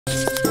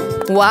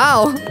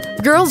Wow!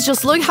 Girls,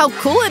 just look how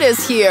cool it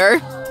is here!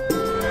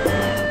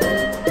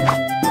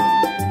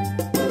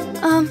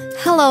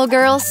 Hello,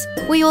 girls.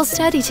 We will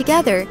study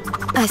together.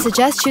 I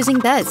suggest choosing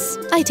this.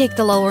 I take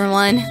the lower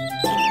one.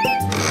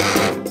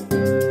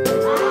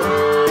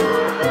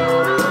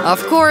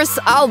 Of course,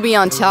 I'll be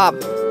on top.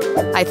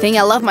 I think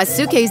I left my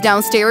suitcase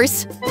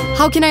downstairs.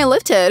 How can I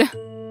lift it?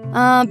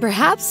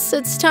 Perhaps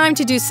it's time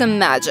to do some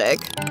magic.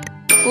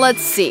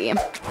 Let's see.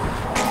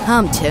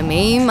 Come to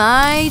me,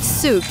 my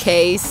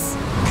suitcase.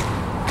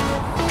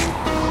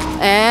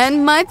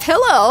 And my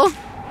pillow.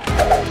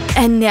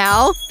 And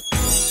now,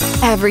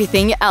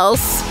 everything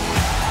else.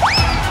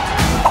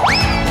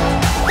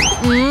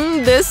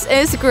 This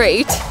is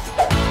great.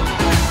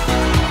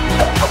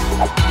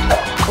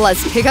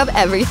 Let's pick up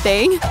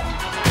everything.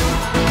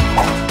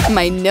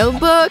 My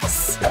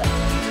notebooks.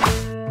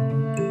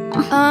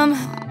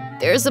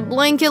 There's a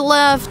blanket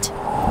left.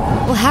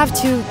 We'll have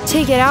to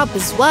take it out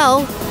as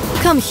well.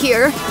 Come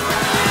here.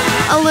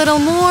 A little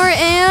more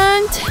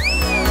and…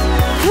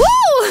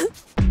 Woo!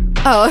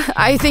 Oh,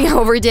 I think I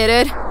overdid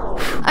it.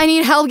 I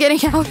need help getting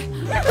out.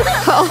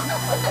 Oh,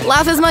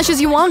 laugh as much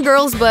as you want,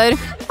 girls, but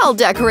I'll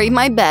decorate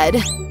my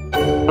bed.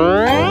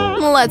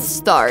 Let's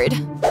start.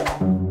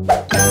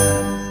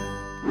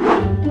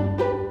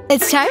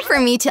 It's time for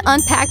me to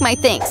unpack my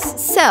things.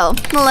 So,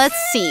 let's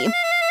see.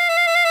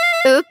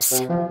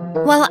 Oops.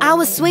 While I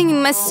was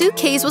swinging, my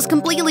suitcase was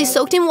completely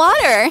soaked in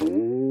water.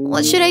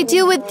 What should I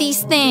do with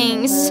these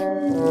things?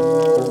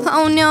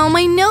 Oh no,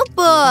 my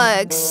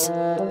notebooks!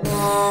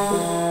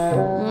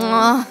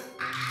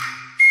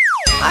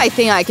 I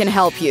think I can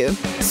help you.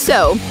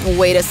 So,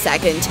 wait a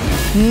second.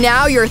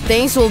 Now your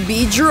things will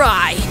be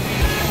dry.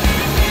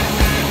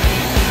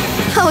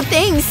 Oh,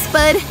 thanks,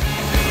 but…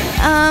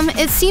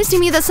 it seems to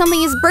me that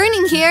something is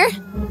burning here.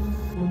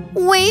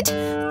 Wait,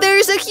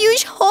 there's a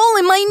huge hole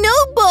in my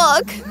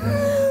notebook!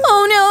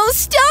 Oh no,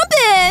 stop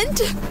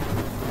it!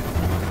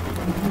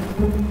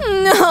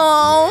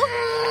 No!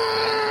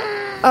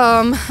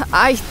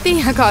 I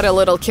think I got a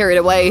little carried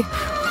away.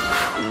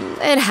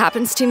 It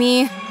happens to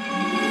me.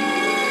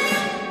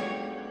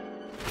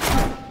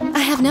 I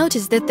have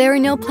noticed that there are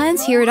no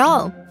plants here at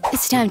all.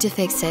 It's time to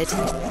fix it.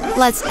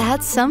 Let's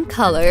add some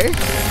color.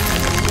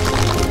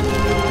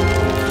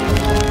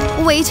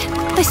 Wait,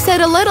 I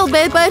said a little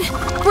bit, but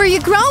where are you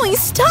growing?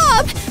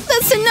 Stop!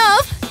 That's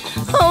enough!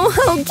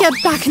 Oh, get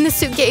back in the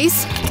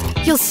suitcase.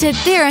 You'll sit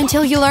there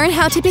until you learn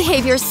how to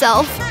behave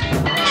yourself.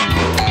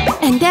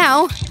 And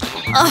now…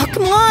 Oh,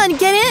 come on,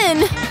 get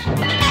in!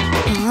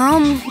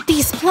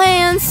 These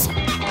plants…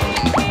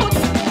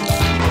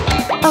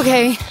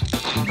 Okay.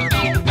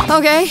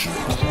 Okay.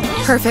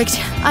 Perfect.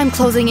 I'm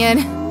closing in.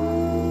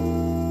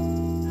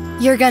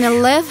 You're gonna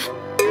live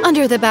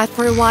under the bed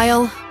for a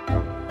while.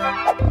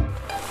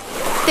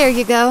 There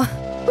you go.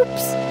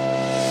 Oops.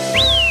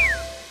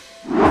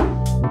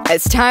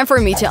 It's time for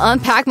me to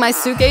unpack my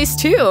suitcase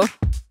too.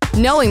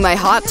 Knowing my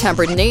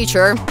hot-tempered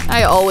nature,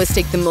 I always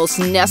take the most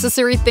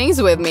necessary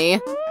things with me.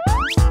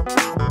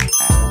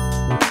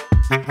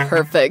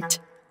 Perfect.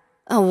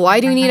 Why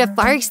do you need a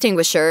fire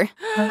extinguisher?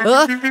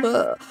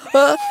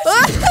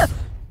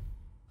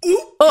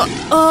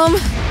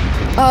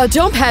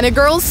 Don't panic,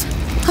 girls.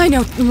 I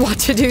know what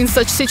to do in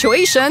such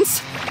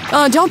situations.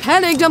 Don't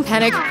panic, don't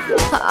panic.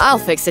 I'll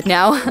fix it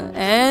now.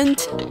 And…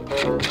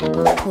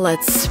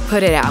 let's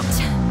put it out.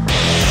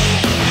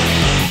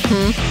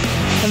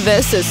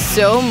 This is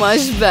so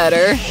much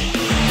better.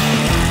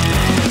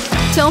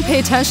 Don't pay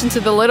attention to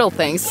the little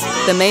things.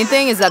 The main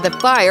thing is that the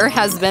fire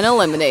has been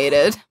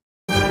eliminated.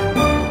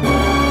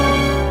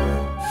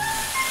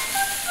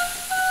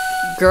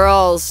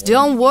 Girls,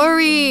 don't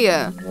worry.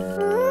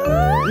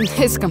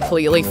 It's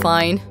completely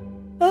fine.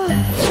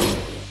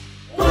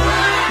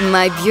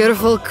 My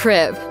beautiful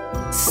crib.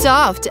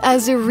 Soft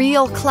as a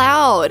real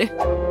cloud.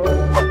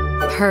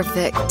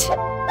 Perfect.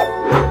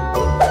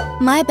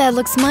 My bed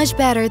looks much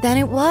better than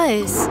it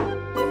was.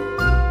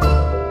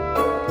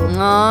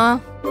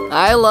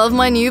 I love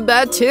my new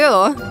bed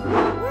too.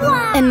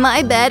 And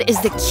my bed is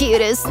the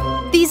cutest.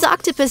 These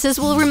octopuses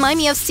will remind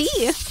me of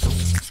sea.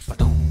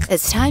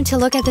 It's time to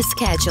look at the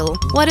schedule.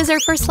 What is our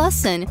first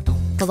lesson?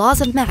 The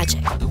laws of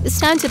magic. It's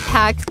time to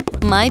pack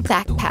my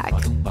backpack.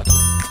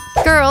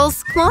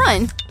 Girls, come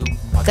on.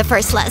 The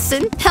first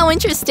lesson? How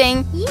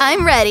interesting.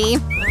 I'm ready.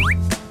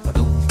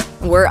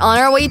 We're on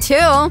our way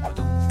too.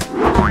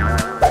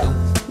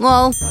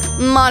 Well,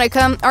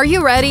 Monica, are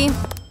you ready?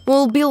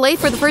 We'll be late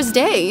for the first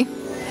day.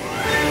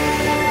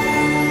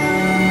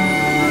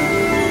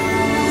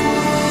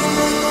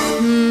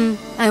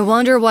 I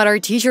wonder what our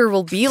teacher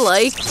will be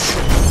like.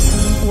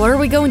 What are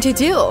we going to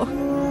do?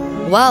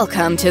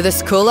 Welcome to the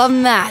School of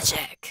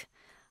Magic.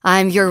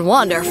 I'm your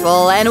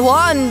wonderful and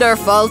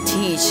wonderful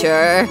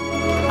teacher.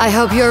 I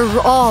hope you're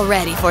all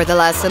ready for the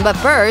lesson, but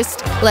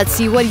first, let's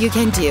see what you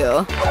can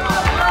do.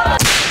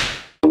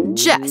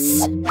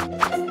 Jess,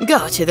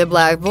 go to the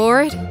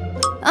blackboard.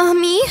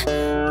 Me?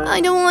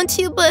 I don't want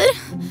to, but…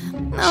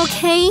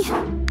 okay.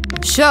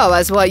 Show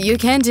us what you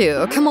can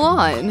do. Come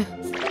on.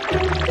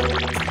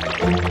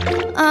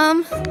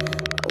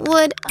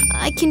 what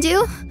I can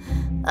do?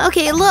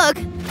 Okay, look.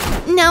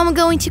 Now I'm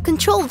going to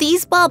control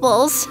these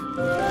bubbles.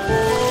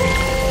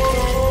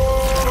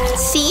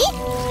 See?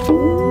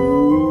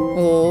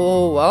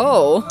 Oh,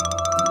 whoa.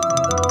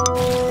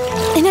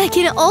 And I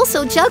can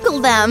also juggle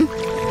them.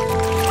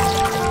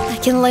 I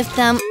can lift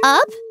them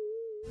up.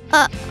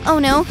 Oh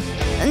no.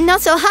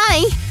 Not so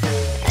high.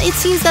 It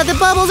seems that the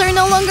bubbles are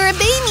no longer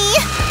obeying me.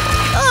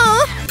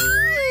 Oh,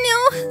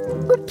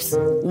 no. Oops.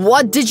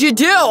 What did you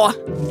do?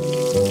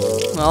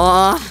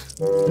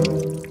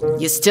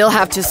 You still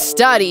have to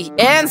study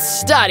and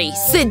study.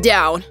 Sit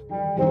down.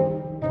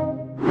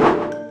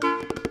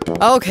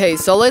 Okay,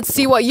 so let's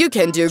see what you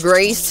can do,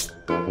 Grace.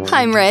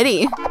 I'm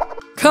ready.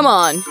 Come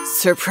on,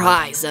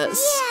 surprise us.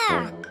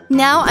 Yeah.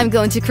 Now I'm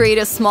going to create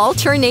a small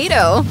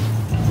tornado.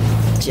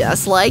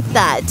 Just like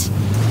that.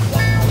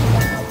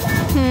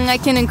 I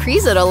can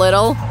increase it a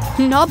little.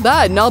 Not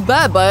bad,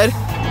 bud.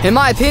 In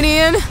my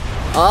opinion,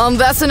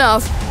 that's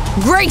enough.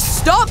 Grace,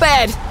 stop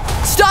it!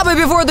 Stop it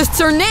before this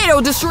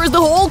tornado destroys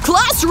the whole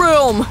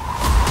classroom!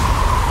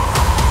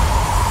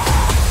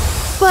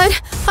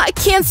 But I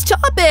can't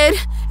stop it.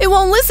 It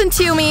won't listen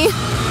to me.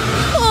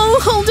 Oh,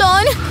 hold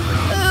on.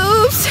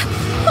 Oops.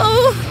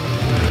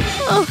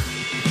 Oh.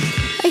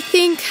 I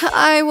think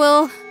I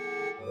will,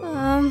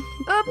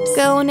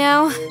 go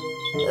now.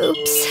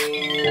 Oops.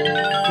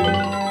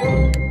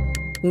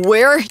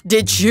 Where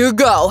did you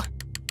go?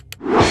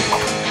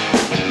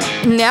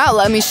 Now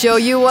let me show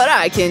you what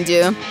I can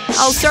do.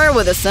 I'll start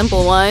with a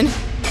simple one.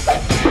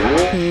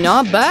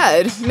 Not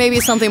bad. Maybe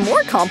something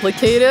more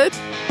complicated.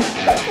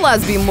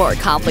 Let's be more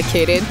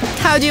complicated.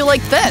 How do you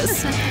like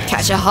this?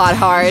 Catch a hot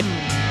heart.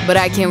 But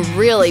I can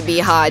really be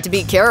hot,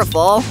 be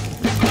careful.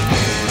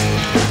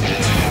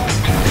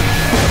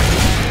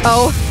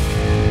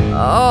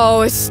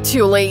 Oh, it's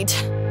too late.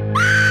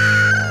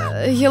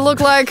 You look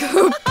like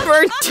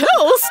burnt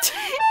toast.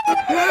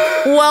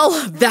 Well,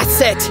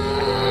 that's it.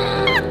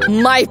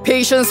 My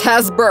patience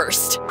has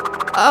burst.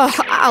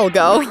 I'll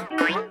go.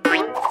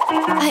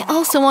 I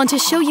also want to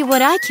show you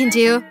what I can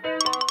do.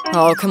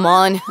 Oh, come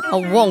on.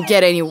 It won't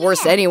get any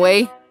worse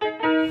anyway.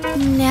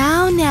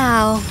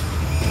 Now.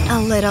 A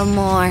little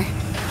more.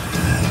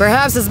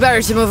 Perhaps it's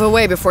better to move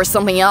away before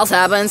something else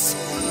happens.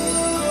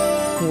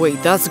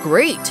 Wait, that's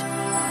great.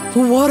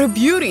 What a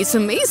beauty. It's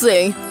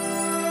amazing.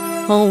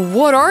 Oh,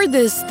 what are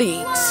these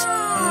things?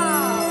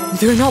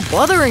 They're not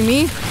bothering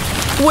me.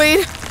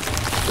 Wait.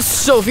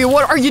 Sophie,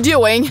 what are you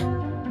doing?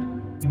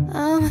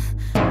 I'm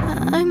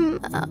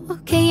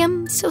okay.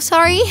 I'm so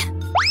sorry.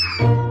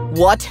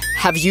 What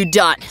have you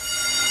done?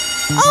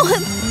 Oh,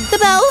 the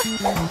bell.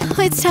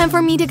 It's time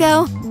for me to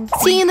go.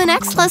 See you in the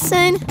next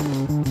lesson.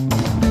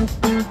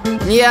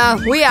 Yeah,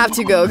 we have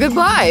to go.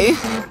 Goodbye.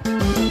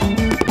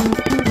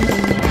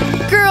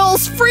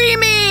 Girls, free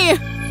me!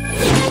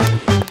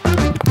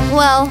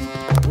 Well,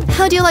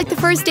 how do you like the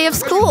first day of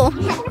school?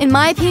 In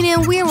my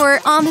opinion, we were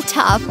on the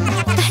top.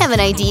 I have an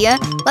idea.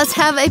 Let's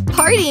have a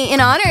party in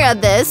honor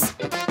of this.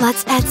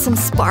 Let's add some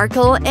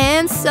sparkle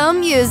and some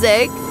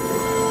music.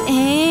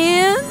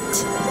 And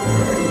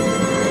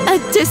a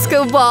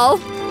disco ball.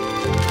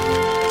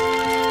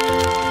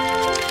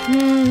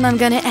 I'm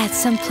gonna add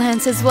some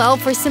plants as well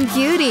for some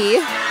beauty.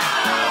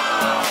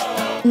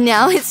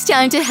 Now it's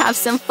time to have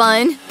some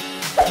fun.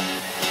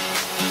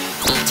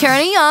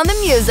 Turning on the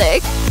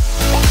music.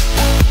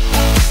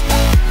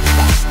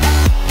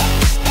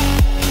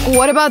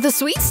 What about the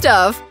sweet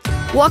stuff?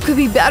 What could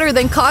be better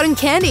than cotton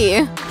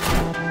candy?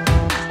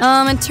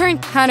 It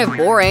turned kind of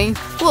boring.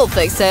 We'll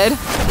fix it.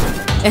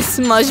 It's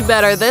much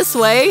better this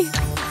way.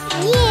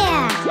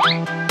 Yeah!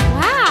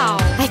 Wow!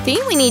 I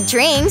think we need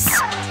drinks.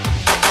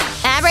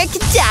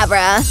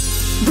 Abracadabra!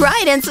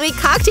 Bright and sweet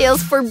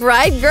cocktails for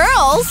bright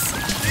girls!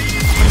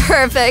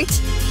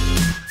 Perfect!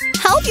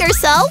 Help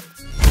yourself!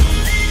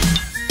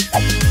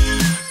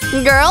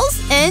 Girls,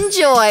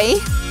 enjoy!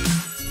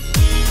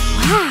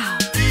 Wow!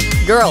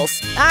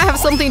 Girls, I have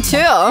something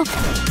too!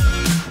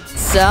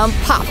 Some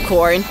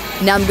popcorn.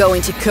 Now I'm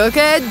going to cook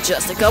it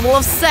just a couple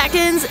of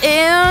seconds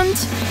and…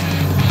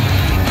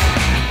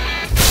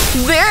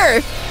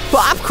 There!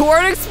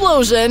 Popcorn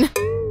explosion!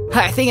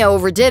 I think I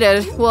overdid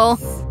it. Well,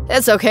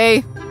 it's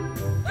okay.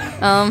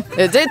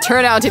 It did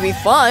turn out to be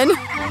fun.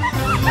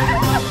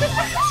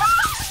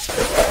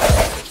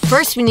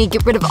 First, we need to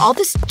get rid of all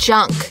this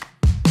junk.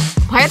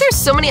 Why are there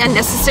so many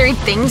unnecessary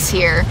things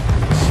here?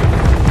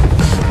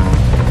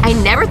 I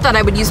never thought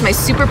I would use my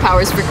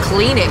superpowers for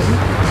cleaning.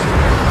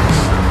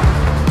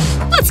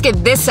 Let's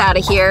get this out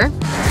of here.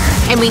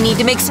 And we need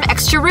to make some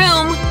extra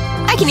room.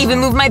 I can even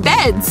move my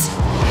beds.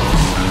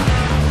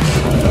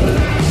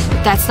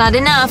 But that's not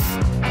enough.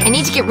 I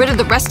need to get rid of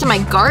the rest of my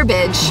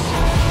garbage.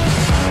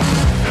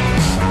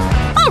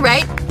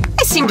 Alright,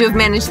 I seem to have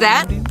managed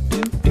that.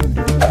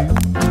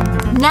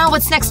 Now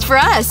what's next for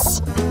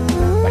us?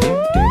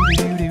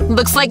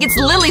 Looks like it's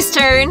Lily's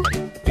turn.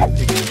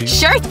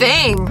 Sure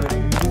thing.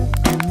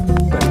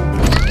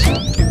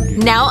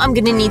 Now I'm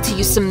gonna need to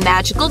use some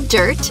magical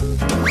dirt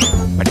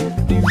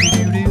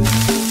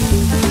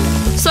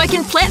so I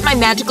can plant my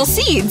magical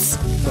seeds.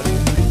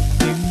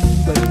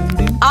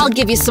 I'll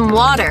give you some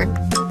water.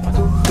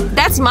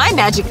 That's my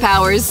magic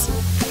powers.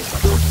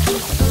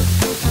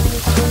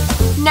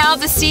 Now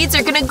the seeds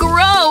are gonna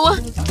grow!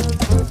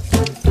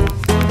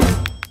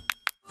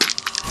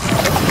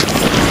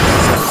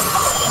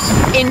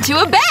 Into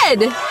a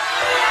bed!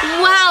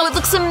 Wow, it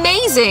looks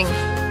amazing!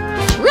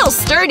 Real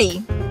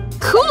sturdy.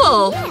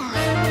 Cool!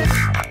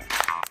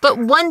 But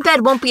one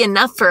bed won't be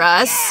enough for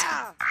us.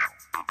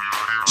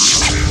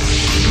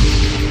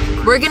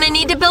 We're gonna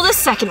need to build a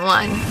second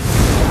one.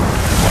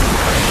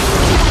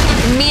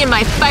 Me and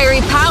my fiery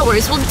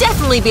powers will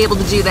definitely be able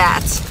to do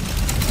that.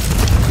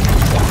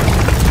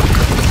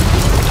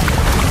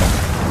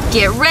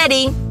 Get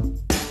ready!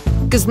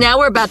 Because now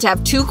we're about to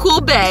have 2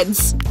 cool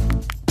beds.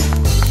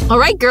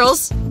 Alright,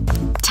 girls.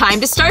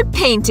 Time to start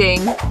painting.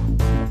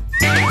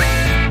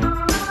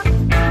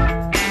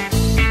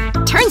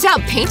 Turns out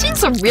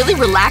painting's a really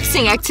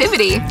relaxing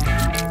activity.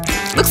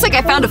 Looks like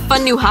I found a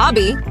fun new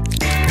hobby.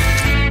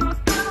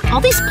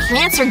 All these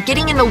plants are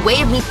getting in the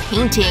way of me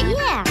painting.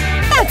 Yeah.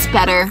 That's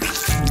better.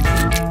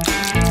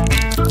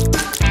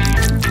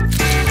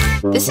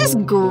 This is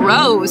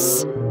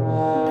gross.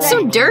 It's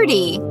so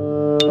dirty.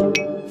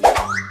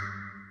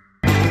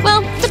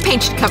 Well, the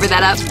paint should cover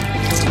that up.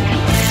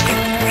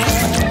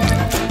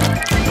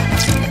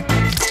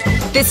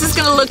 This is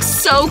gonna look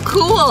so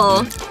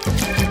cool!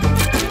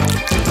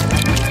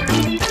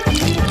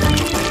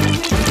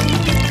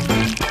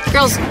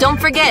 Girls, don't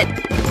forget,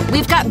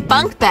 we've got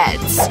bunk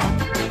beds.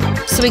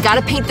 So we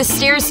gotta paint the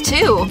stairs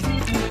too.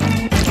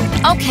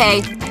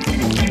 Okay,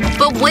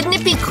 but wouldn't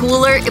it be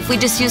cooler if we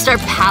just used our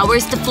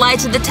powers to fly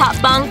to the top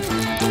bunk?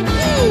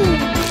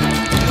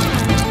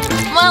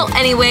 Well,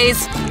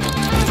 anyways,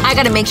 I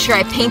gotta make sure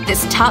I paint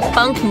this top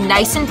bunk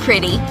nice and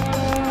pretty.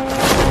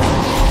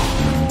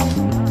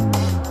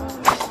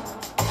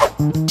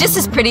 Just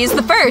as pretty as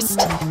the first.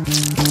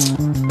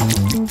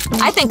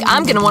 I think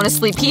I'm gonna want to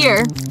sleep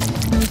here.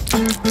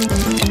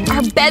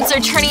 Our beds are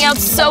turning out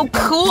so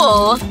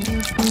cool!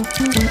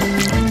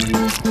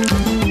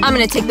 I'm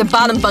gonna take the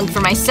bottom bunk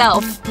for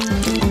myself.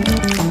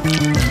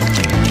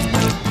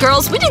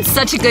 Girls, we did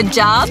such a good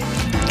job!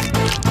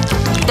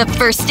 The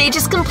first stage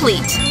is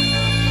complete.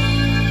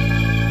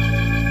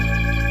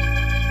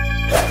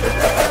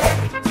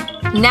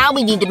 Now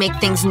we need to make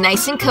things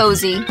nice and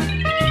cozy.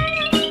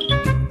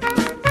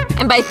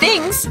 And by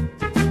things,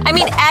 I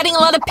mean adding a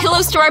lot of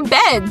pillows to our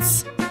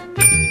beds.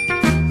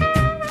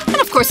 And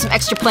of course some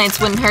extra plants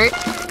wouldn't hurt.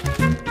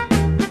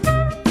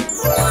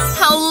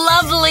 How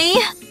lovely!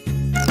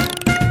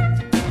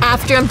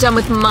 After I'm done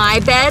with my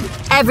bed,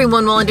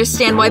 everyone will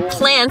understand why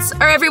plants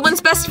are everyone's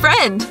best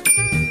friend.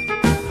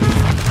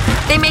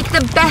 They make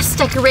the best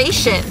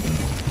decoration.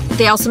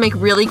 They also make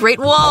really great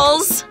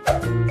walls.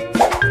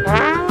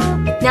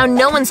 Now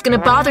no one's gonna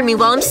bother me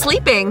while I'm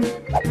sleeping.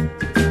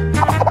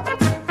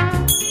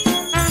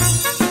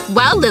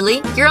 Wow,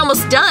 Lily, you're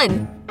almost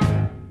done.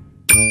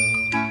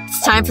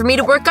 It's time for me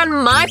to work on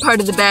my part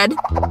of the bed.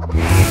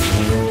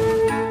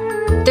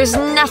 There's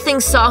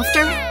nothing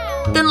softer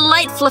than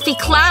light, fluffy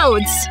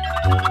clouds.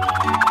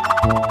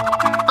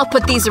 I'll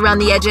put these around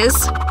the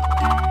edges.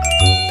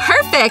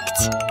 Perfect!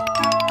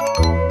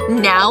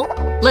 Now,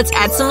 let's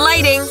add some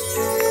lighting.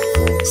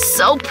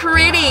 So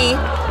pretty!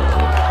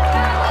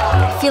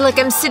 I feel like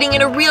I'm sitting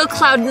in a real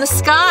cloud in the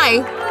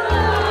sky.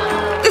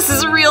 This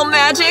is real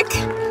magic!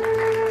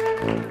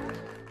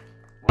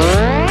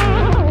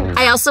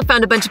 I also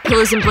found a bunch of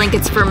pillows and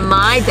blankets for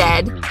my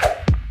bed.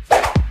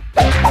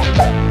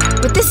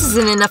 But this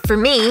isn't enough for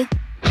me.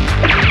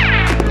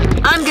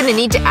 I'm gonna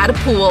need to add a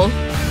pool.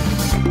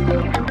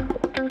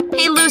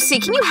 Hey Lucy,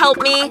 can you help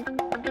me?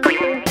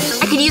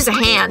 I could use a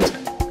hand.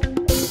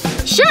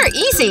 Sure,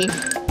 easy!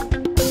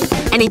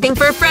 Anything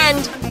for a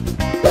friend.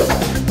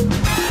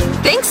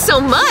 Thanks so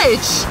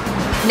much!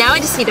 Now I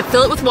just need to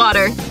fill it with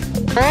water.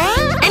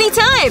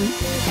 Anytime!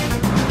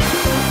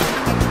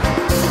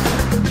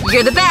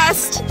 You're the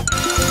best!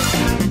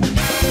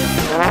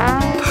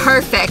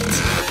 Perfect!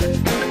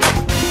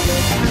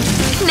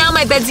 Now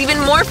my bed's even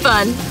more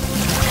fun!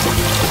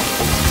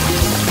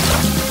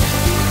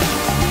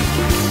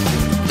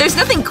 There's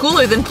nothing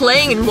cooler than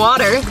playing in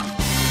water.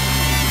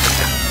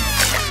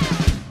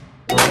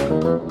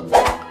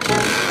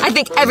 I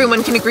think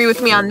everyone can agree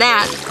with me on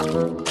that.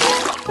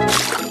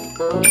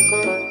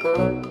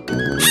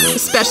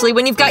 Especially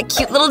when you've got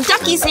cute little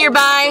duckies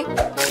nearby.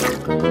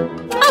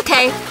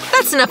 Okay,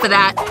 that's enough of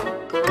that.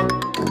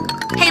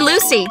 Hey,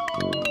 Lucy.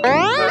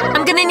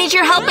 I'm gonna need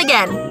your help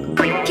again.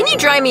 Can you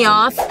dry me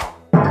off?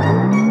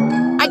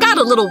 I got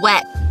a little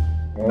wet.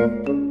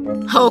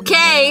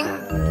 Okay.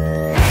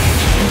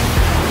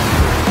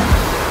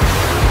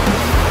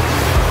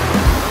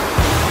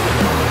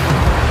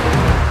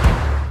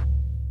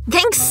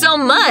 Thanks so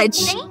much!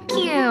 Thank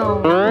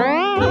you!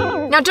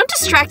 Now don't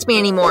distract me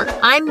anymore.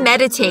 I'm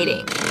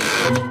meditating.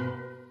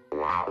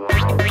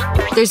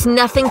 There's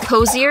nothing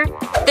cozier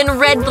than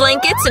red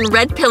blankets and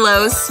red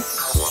pillows.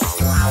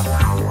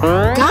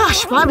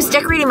 Gosh, while I was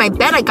decorating my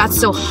bed, I got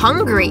so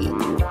hungry.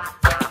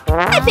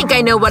 I think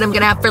I know what I'm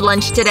gonna have for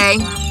lunch today.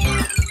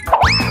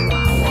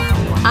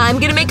 I'm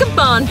gonna make a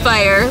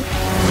bonfire.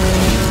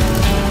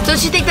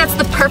 Don't you think that's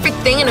the perfect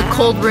thing in a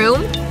cold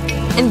room?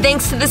 And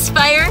thanks to this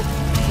fire,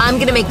 I'm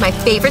gonna make my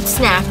favorite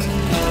snack.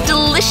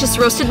 Delicious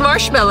roasted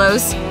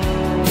marshmallows.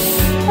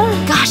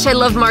 Gosh, I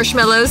love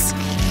marshmallows.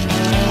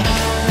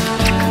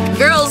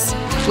 Girls,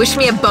 wish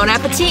me a bon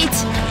appetit.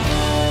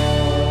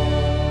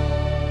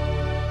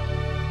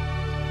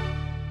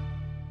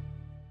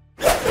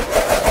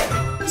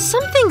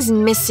 Something's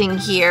missing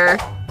here.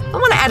 I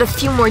want to add a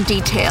few more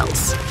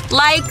details.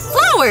 Like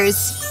flowers!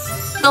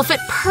 They'll fit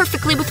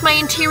perfectly with my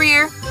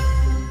interior.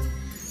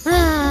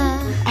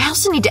 I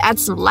also need to add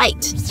some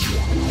light.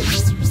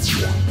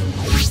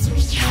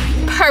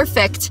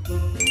 Perfect.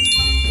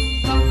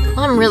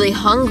 I'm really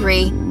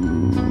hungry.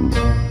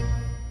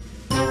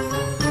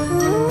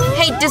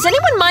 Hey, does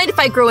anyone mind if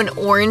I grow an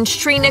orange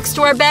tree next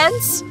to our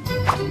beds?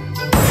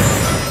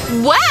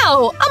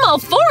 Wow! I'm all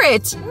for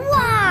it!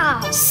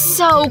 Wow!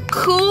 So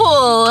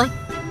cool!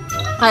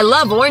 I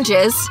love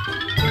oranges.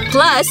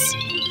 Plus,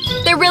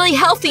 they're really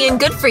healthy and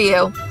good for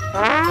you.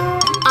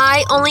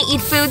 I only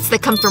eat foods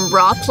that come from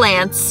raw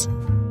plants.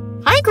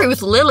 I agree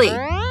with Lily.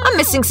 I'm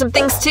missing some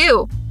things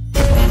too.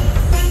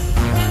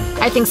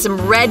 I think some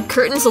red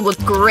curtains will look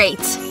great.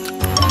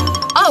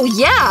 Oh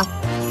yeah!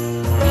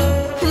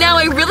 Now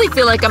I really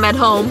feel like I'm at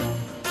home.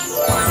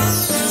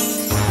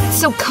 It's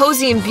so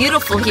cozy and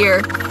beautiful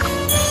here.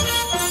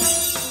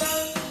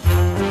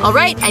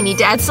 Alright, I need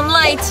to add some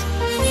light.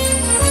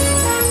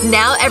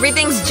 Now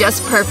everything's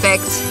just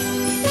perfect.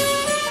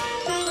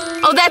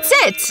 Oh, that's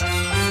it!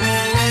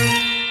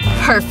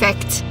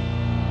 Perfect.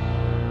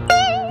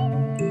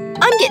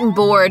 I'm getting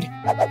bored.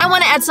 I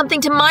want to add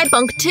something to my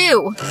bunk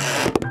too.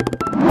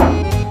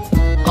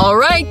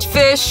 Alright,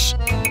 fish.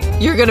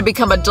 You're gonna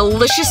become a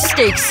delicious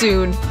steak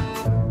soon.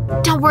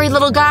 Don't worry,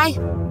 little guy.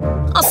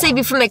 I'll save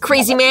you from that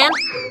crazy man.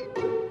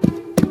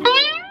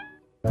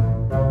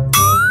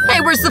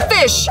 Hey, where's the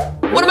fish?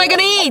 What am I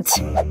gonna eat?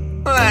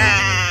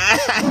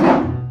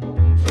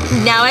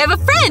 Now I have a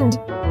friend!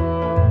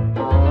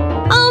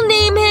 I'll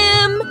name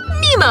him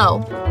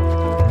Nemo.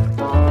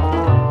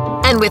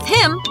 And with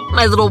him,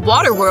 my little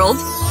water world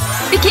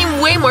became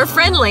way more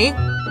friendly.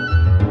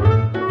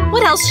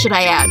 What else should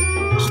I add?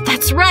 Oh,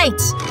 that's right!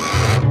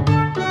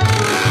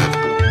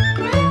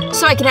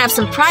 So I can have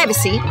some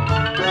privacy.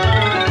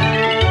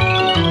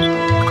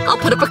 I'll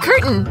put up a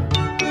curtain.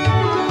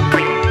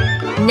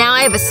 Now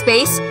I have a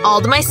space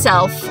all to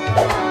myself.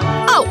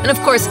 Oh, and of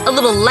course, a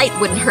little light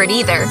wouldn't hurt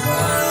either.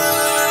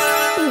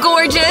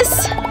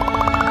 Gorgeous!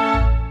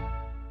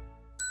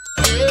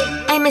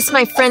 I miss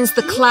my friends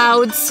the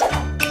clouds.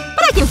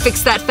 But I can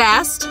fix that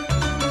fast.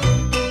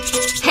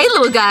 Hey,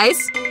 little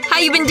guys! How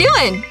you been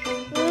doing?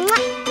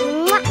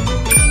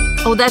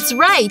 Oh, that's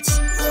right!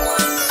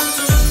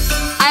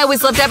 I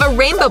always love to have a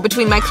rainbow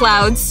between my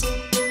clouds.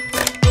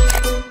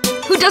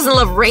 Who doesn't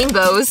love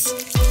rainbows?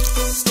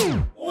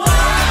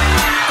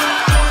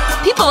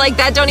 People like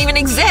that don't even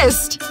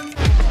exist.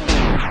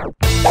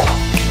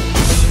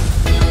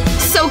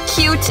 So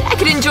cute! I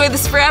could enjoy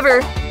this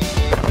forever.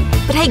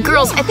 But hey,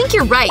 girls, I think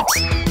you're right.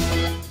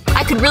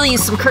 I could really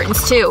use some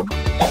curtains, too.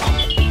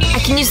 I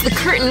can use the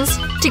curtains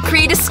to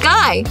create a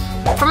sky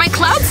for my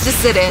clouds to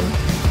sit in.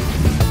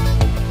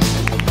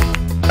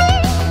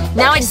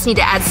 Now I just need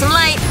to add some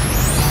light.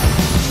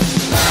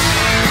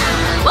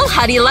 Well,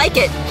 how do you like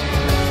it?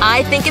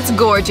 I think it's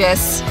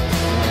gorgeous.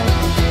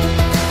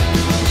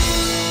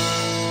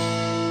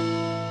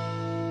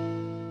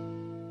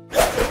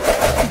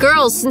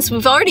 Girls, since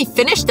we've already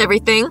finished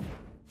everything,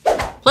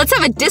 let's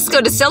have a disco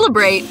to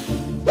celebrate.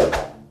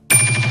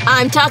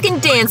 I'm talking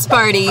dance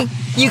party.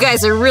 You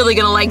guys are really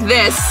gonna like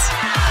this.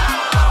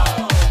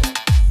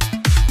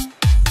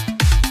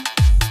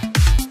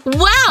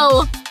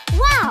 Wow!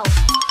 Wow!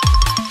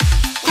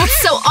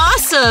 That's so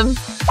awesome!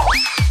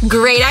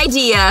 Great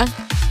idea!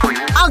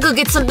 I'll go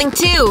get something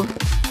too.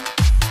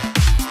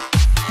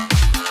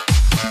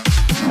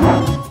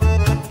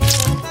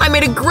 I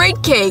made a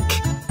great cake.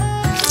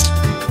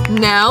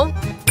 Now,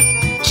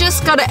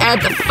 just gotta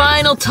add the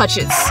final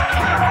touches.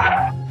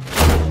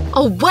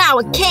 Oh wow,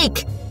 a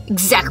cake!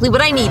 Exactly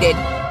what I needed.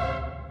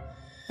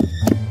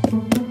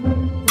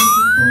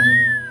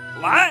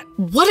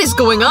 What is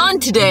going on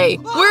today?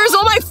 Where's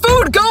all my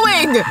food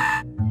going?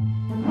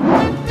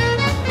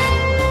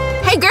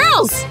 Hey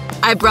girls!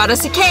 I brought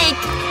us a cake.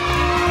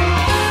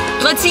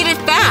 Let's eat it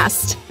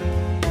fast.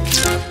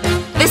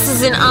 This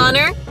is in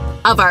honor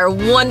of our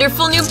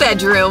wonderful new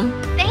bedroom.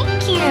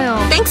 Thank you!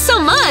 Thanks so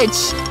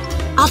much!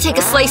 I'll take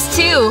a slice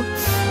too.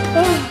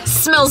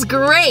 Smells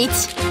great!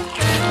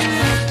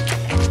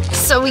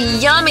 So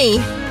yummy!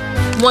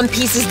 One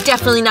piece is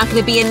definitely not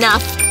gonna be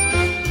enough.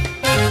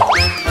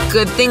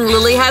 Good thing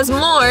Lily has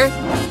more.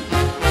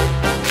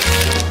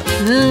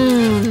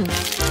 Mmm.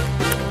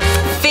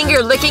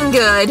 Finger looking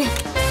good.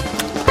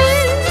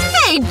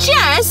 Hey,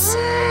 Jess!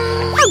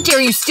 How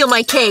dare you steal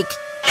my cake?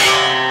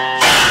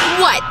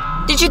 What?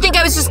 Did you think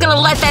I was just gonna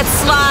let that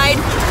slide?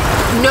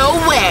 No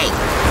way!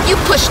 You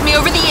pushed me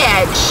over the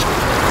edge.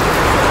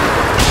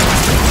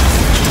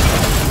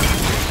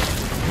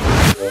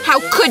 How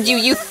could you,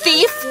 you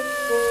thief?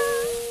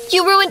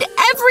 You ruined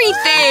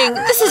everything!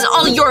 This is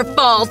all your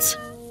fault!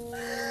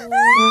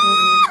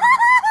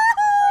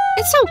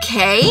 It's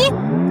okay.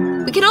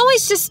 We can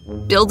always just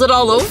build it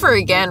all over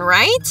again,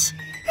 right?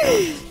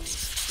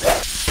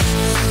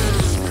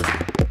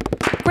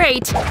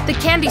 Great! The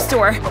candy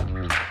store!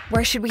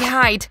 Where should we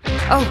hide?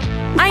 Oh,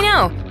 I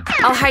know!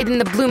 I'll hide in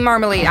the blue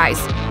marmalade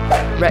ice.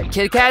 Red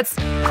Kit Kats?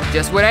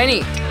 Just what I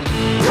need.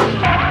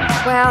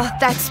 Well,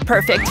 that's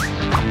perfect.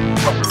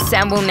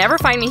 Sam will never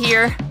find me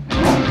here.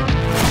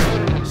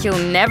 He'll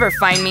never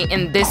find me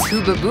in this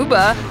Hooba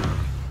Booba.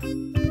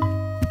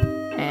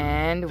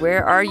 And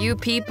where are you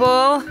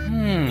people?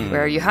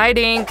 Where are you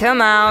hiding?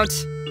 Come out.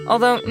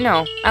 Although,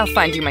 no, I'll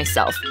find you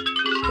myself.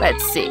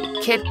 Let's see.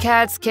 Kit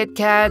Kats, Kit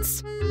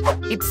Kats.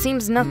 It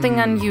seems nothing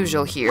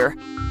unusual here.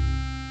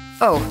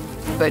 Oh,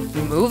 but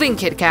moving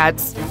Kit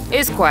Kats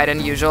is quite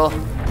unusual.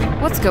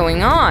 What's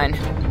going on?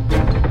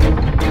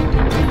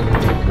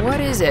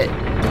 What is it?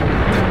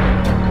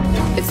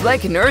 It's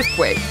like an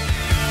earthquake.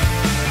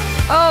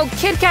 Oh,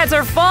 Kit Kats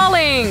are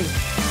falling!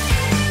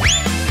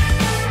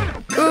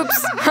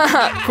 Oops.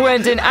 Haha,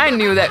 Quentin, I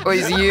knew that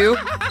was you.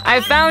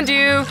 I found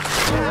you.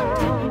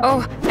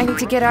 Oh, I need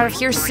to get out of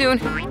here soon,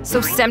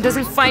 so Sam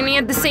doesn't find me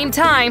at the same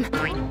time.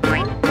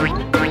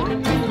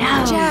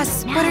 No.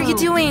 Jess, what are you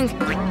doing?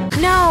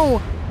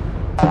 No!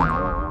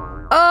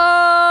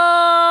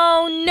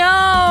 Oh,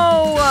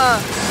 no!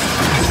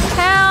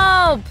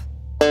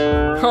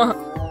 Help!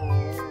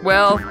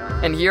 Well,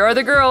 and here are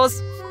the girls.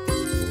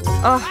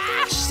 Oh,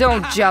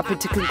 don't jump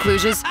into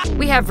conclusions.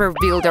 We have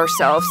revealed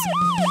ourselves.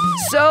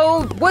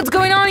 So, what's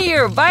going on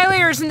here?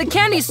 Violators in the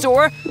candy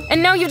store,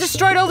 and now you've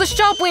destroyed all the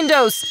shop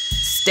windows.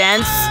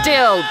 Stand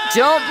still.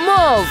 Don't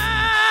move.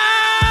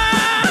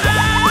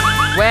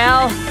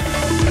 Well,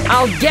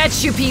 I'll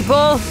get you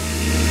people.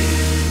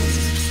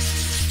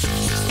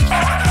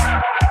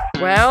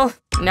 Well,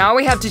 now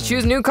we have to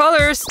choose new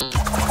colors.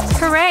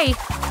 Hooray!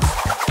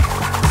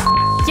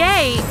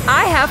 Yay!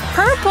 I have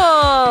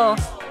purple!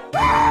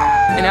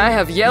 And I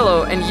have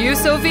yellow, and you,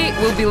 Sophie,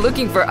 will be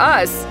looking for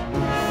us.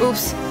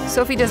 Oops,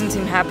 Sophie doesn't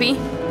seem happy.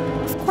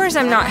 Of course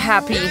I'm not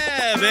happy.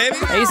 Yeah, baby.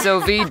 Hey,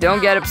 Sophie,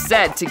 don't get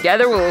upset.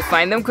 Together we will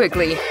find them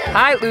quickly.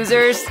 Hi,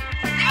 losers.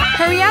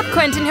 Hurry up,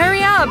 Quentin,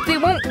 hurry up. They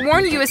won't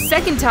warn you a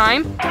second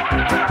time.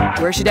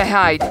 Where should I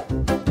hide?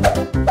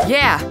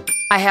 Yeah,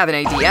 I have an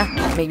idea.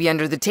 Maybe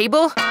under the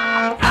table?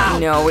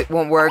 No, it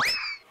won't work.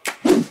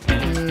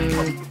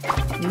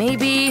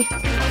 Maybe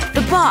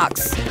the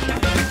box.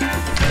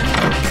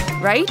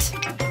 Right?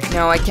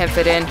 No, I can't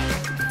fit in.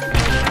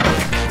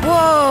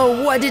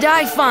 Whoa, what did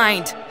I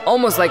find?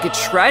 Almost like a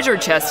treasure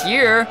chest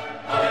here.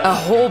 A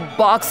whole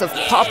box of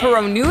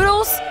Poporo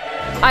noodles?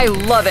 I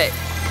love it.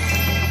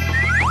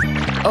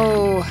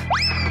 Oh.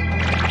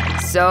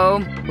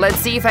 So, let's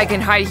see if I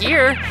can hide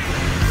here.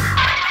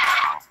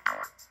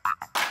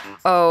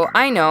 Oh,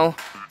 I know.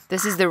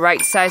 This is the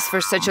right size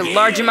for such a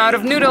large amount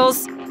of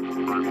noodles.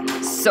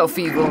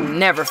 Sophie will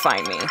never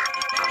find me.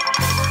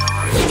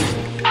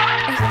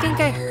 I think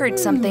I heard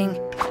something.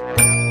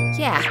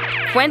 Yeah,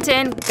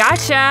 Quentin,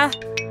 gotcha!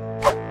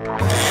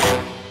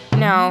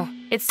 No,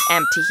 it's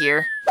empty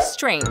here.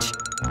 Strange.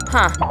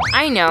 Huh,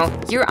 I know,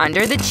 you're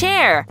under the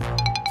chair.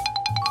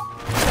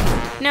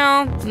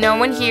 No, no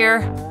one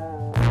here.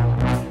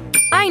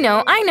 I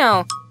know.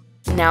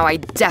 Now I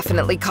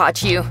definitely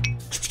caught you.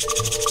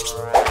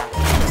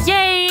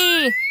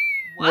 Yay!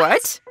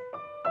 What?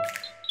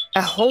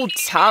 A whole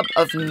tub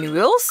of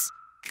noodles?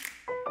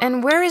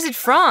 And where is it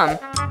from?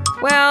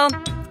 Well,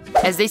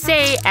 as they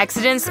say,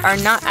 accidents are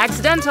not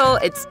accidental.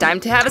 It's time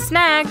to have a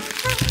snack.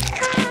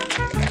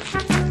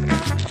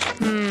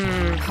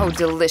 How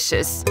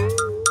delicious.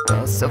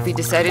 Well, Sophie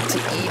decided to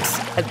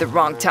eat at the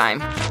wrong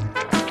time.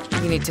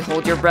 You need to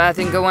hold your breath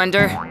and go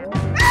under.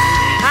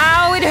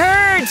 Ow, it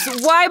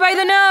hurts! Why by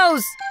the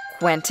nose?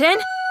 Quentin?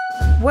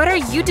 What are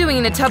you doing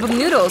in a tub of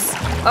noodles?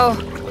 Oh,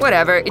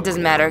 whatever, it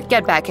doesn't matter.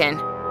 Get back in.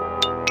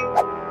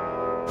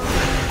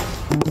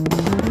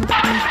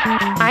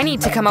 I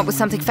need to come up with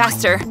something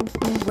faster.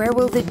 Where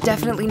will they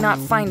definitely not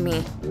find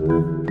me?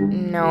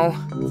 No,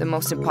 the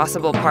most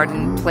impossible part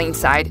in plain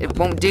sight. It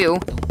won't do.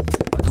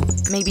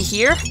 Maybe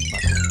here?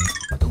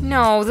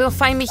 No, they'll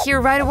find me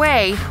here right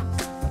away.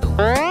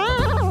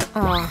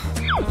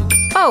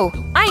 Oh,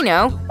 I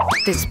know.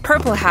 This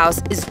purple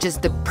house is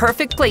just the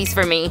perfect place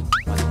for me.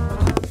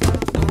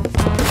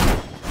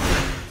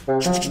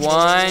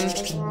 1,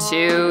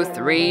 2,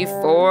 3,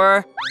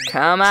 4.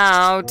 Come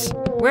out.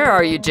 Where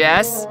are you,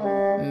 Jess?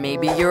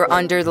 Maybe you're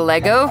under the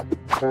Lego?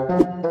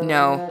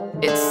 No,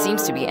 it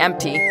seems to be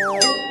empty.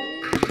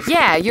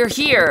 Yeah, you're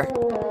here.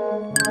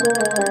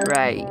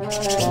 Right.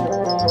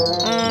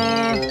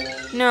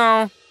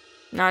 No,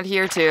 not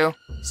here too.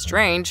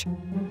 Strange.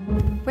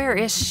 Where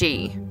is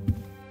she?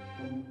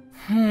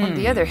 On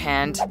the other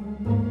hand,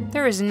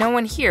 there is no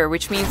one here,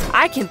 which means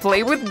I can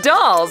play with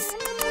dolls.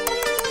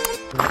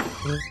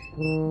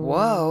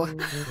 Whoa,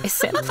 is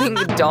Sam playing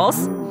with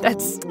dolls?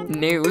 That's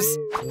news.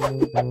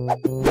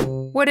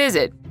 What is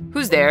it?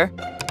 Who's there?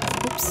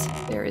 Oops,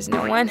 there is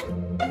no one.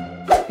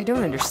 I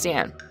don't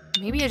understand.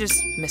 Maybe I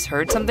just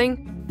misheard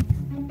something?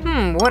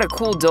 What a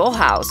cool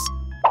dollhouse.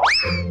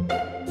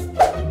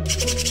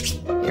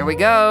 Here we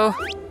go.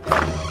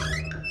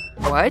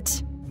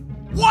 What?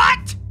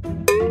 What?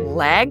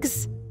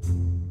 Legs?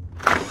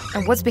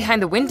 And what's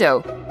behind the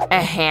window?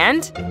 A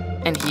hand?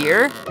 And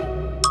here?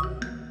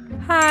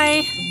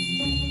 Hi.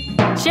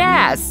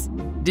 Jazz!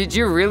 Did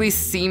you really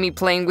see me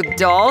playing with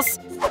dolls?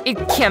 It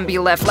can't be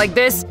left like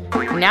this.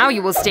 Now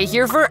you will stay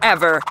here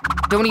forever.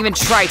 Don't even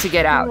try to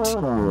get out.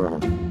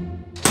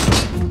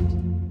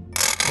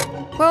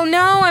 Well,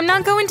 no, I'm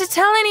not going to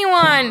tell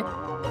anyone.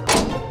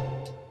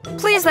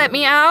 Please let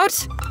me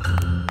out.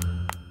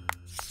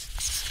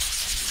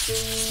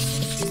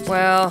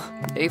 Well,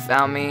 they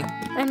found me.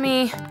 And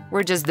me.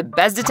 We're just the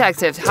best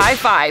detectives. High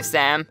five,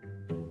 Sam.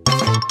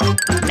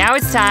 Now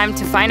it's time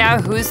to find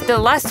out who's the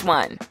last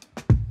one.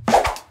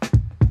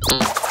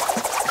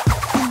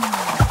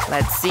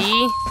 Let's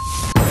see.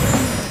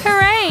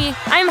 Hooray!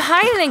 I'm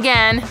hiding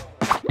again!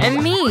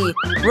 And me!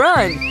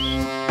 Run!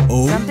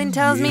 Oh. Something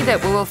tells me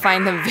that we will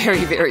find them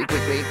very, very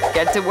quickly.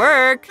 Get to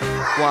work!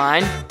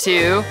 1,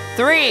 2,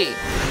 3!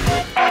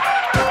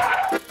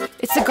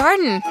 It's a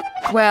garden!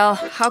 Well,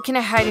 how can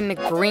I hide in a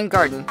green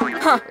garden?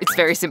 It's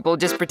very simple.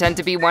 Just pretend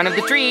to be one of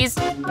the trees.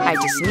 I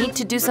just need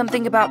to do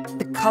something about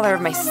the color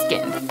of my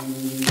skin.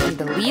 And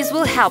the leaves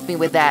will help me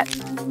with that.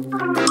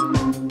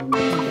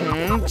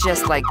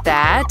 Just like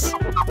that.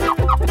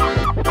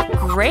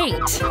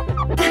 Great!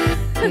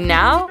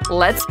 Now,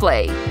 let's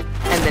play.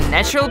 And the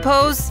natural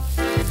pose.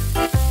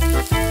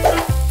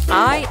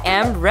 I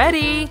am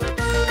ready!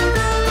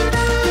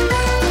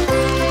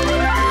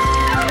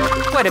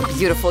 What a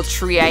beautiful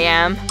tree I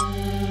am.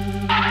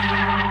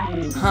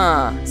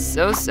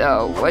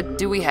 So, what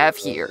do we have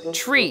here?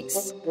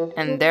 Trees.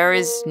 And there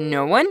is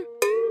no one?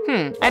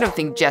 I don't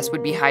think Jess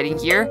would be hiding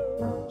here.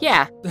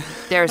 Yeah,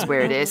 there's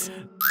where it is.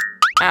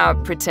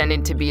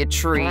 Pretending to be a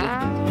tree.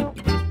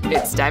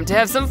 It's time to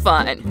have some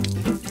fun.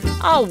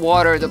 I'll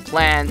water the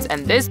plants,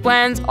 and this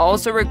plant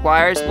also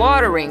requires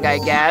watering, I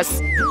guess.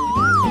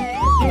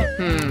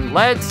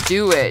 Let's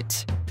do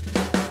it.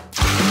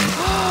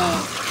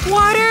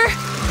 Water?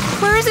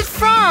 Where is it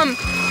from?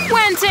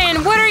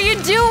 Quentin, what are you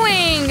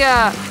doing?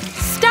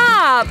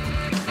 Stop!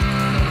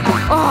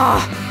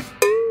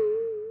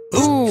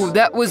 Ooh,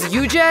 that was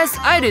you, Jess?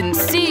 I didn't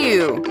see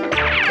you.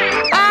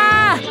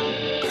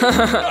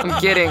 I'm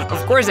kidding.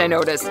 Of course I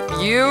noticed.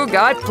 You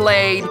got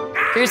played.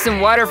 Here's some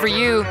water for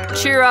you.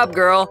 Cheer up,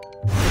 girl.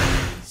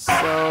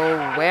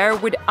 So, where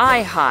would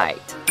I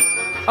hide?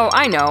 Oh,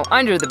 I know.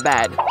 Under the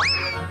bed.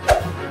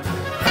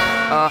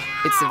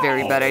 It's a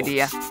very bad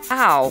idea.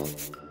 Ow.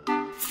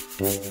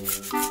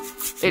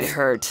 It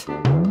hurt.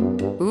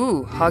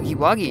 Ooh, Huggy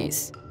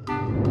Wuggies.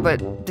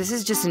 But this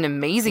is just an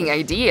amazing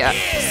idea.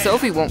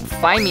 Sophie won't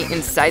find me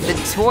inside the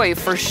toy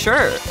for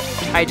sure.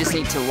 I just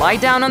need to lie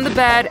down on the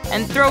bed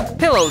and throw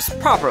pillows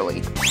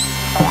properly.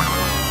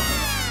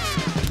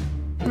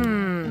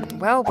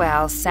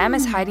 Well, Sam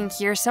is hiding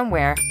here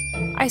somewhere.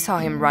 I saw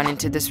him run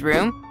into this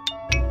room.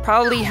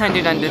 Probably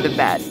hidden under the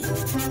bed.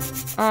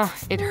 Oh,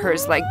 it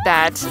hurts like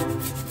that.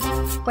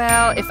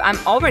 Well, if I'm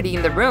already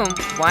in the room,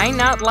 why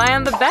not lie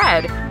on the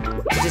bed?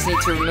 I just need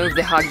to remove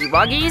the Huggy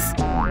Wuggies.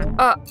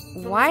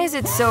 Why is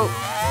it so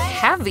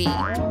heavy?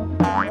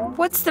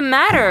 What's the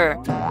matter?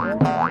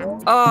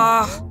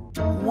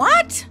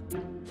 What?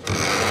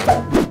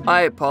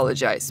 I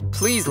apologize.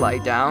 Please lie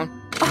down.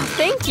 Oh,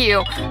 thank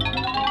you.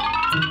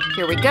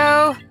 Here we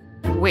go.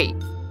 Wait,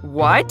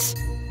 what?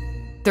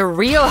 The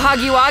real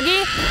Huggy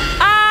Wuggy?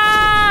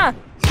 Ah!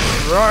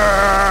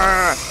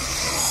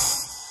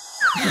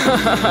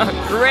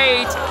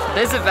 Great!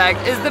 This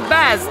effect is the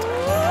best!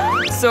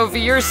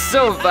 Sophie, you're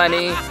so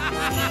funny.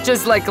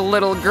 Just like a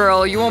little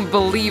girl, you won't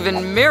believe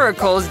in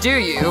miracles, do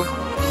you?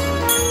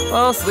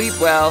 Well, sleep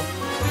well.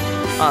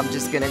 I'm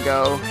just gonna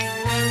go.